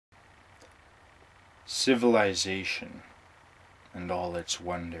Civilization and all its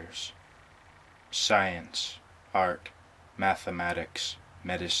wonders. Science, art, mathematics,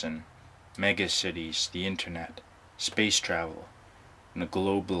 medicine, megacities, the internet, space travel, and a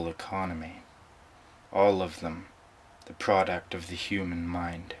global economy. All of them the product of the human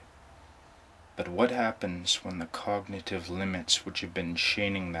mind. But what happens when the cognitive limits which have been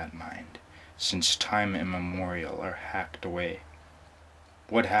chaining that mind since time immemorial are hacked away?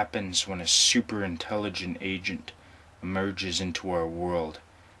 What happens when a superintelligent agent emerges into our world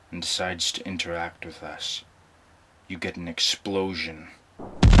and decides to interact with us? You get an explosion.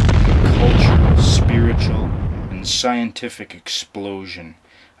 A cultural, spiritual, and scientific explosion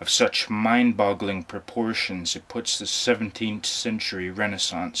of such mind-boggling proportions it puts the 17th century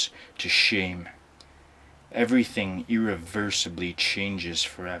Renaissance to shame. Everything irreversibly changes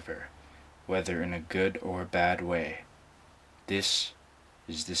forever, whether in a good or bad way. This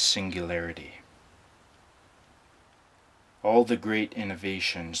is the singularity. All the great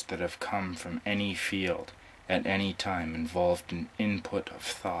innovations that have come from any field at any time involved an input of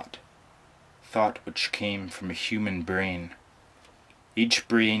thought which came from a human brain. Each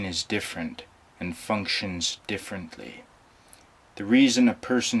brain is different and functions differently. The reason a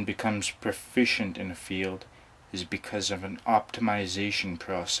person becomes proficient in a field is because of an optimization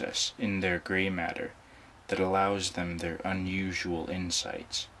process in their gray matter that allows them their unusual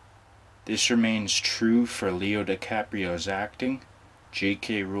insights. This remains true for Leo DiCaprio's acting,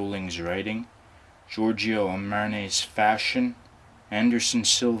 J.K. Rowling's writing, Giorgio Armani's fashion, Anderson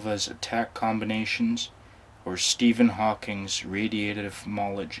Silva's attack combinations, or Stephen Hawking's radiative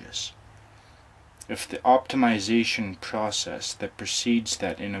moleges. If the optimization process that precedes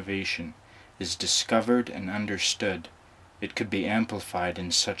that innovation is discovered and understood, it could be amplified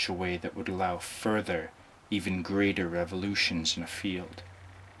in such a way that would allow further, even greater revolutions in a field.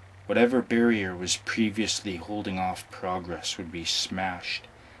 Whatever barrier was previously holding off progress would be smashed,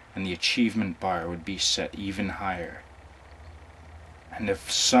 and the achievement bar would be set even higher. And if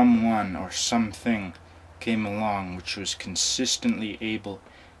someone or something came along which was consistently able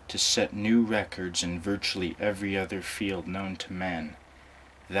to set new records in virtually every other field known to man,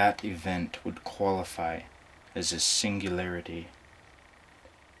 that event would qualify as a singularity.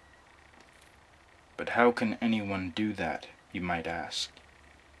 But how can anyone do that, you might ask?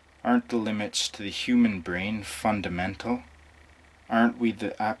 Aren't the limits to the human brain fundamental? Aren't we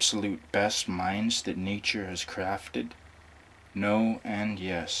the absolute best minds that nature has crafted? No and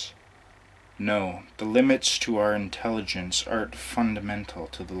yes. No, the limits to our intelligence aren't fundamental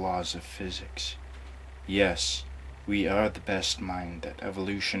to the laws of physics. Yes, we are the best mind that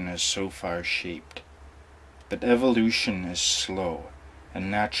evolution has so far shaped. But evolution is slow, and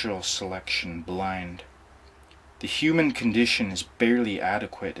natural selection blind. The human condition is barely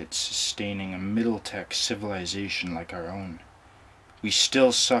adequate at sustaining a middle-tech civilization like our own. We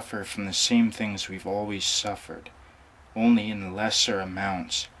still suffer from the same things we've always suffered, only in lesser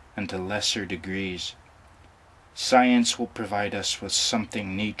amounts and to lesser degrees. Science will provide us with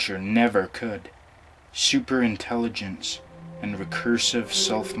something nature never could: superintelligence and recursive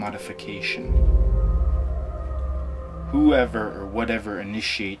self-modification. Whoever or whatever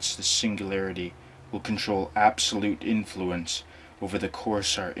initiates the singularity will control absolute influence over the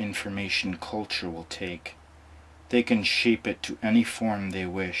course our information culture will take. They can shape it to any form they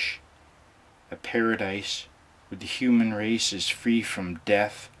wish. A paradise where the human race is free from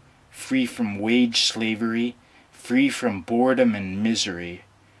death, free from wage slavery, free from boredom and misery,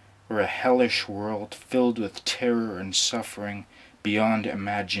 or a hellish world filled with terror and suffering beyond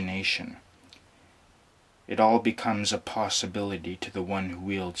imagination. It all becomes a possibility to the one who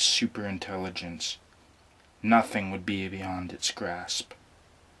wields superintelligence. Nothing would be beyond its grasp.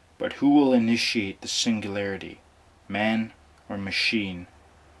 But who will initiate the singularity, man or machine?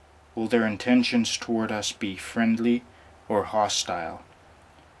 Will their intentions toward us be friendly or hostile?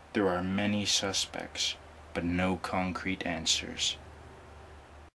 There are many suspects, but no concrete answers.